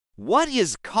What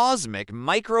is cosmic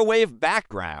microwave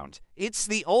background? It's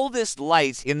the oldest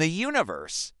light in the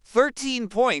universe,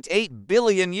 13.8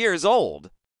 billion years old.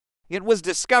 It was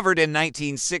discovered in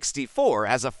 1964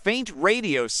 as a faint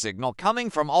radio signal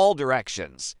coming from all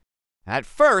directions. At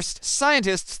first,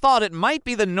 scientists thought it might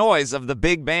be the noise of the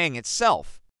Big Bang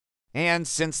itself. And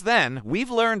since then,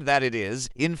 we've learned that it is,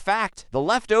 in fact, the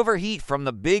leftover heat from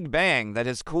the Big Bang that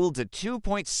has cooled to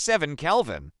 2.7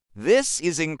 Kelvin. This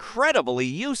is incredibly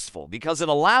useful because it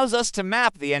allows us to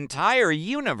map the entire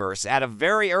universe at a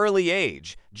very early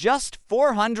age, just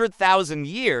 400,000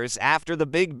 years after the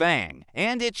Big Bang,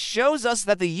 and it shows us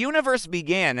that the universe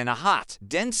began in a hot,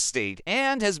 dense state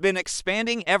and has been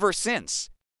expanding ever since.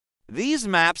 These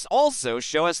maps also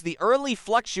show us the early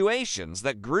fluctuations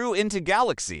that grew into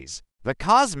galaxies. The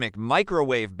cosmic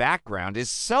microwave background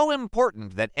is so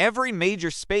important that every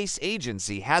major space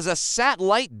agency has a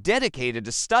satellite dedicated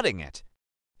to studying it.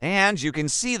 And you can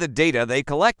see the data they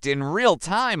collect in real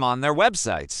time on their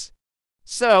websites.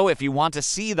 So if you want to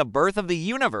see the birth of the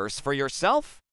universe for yourself,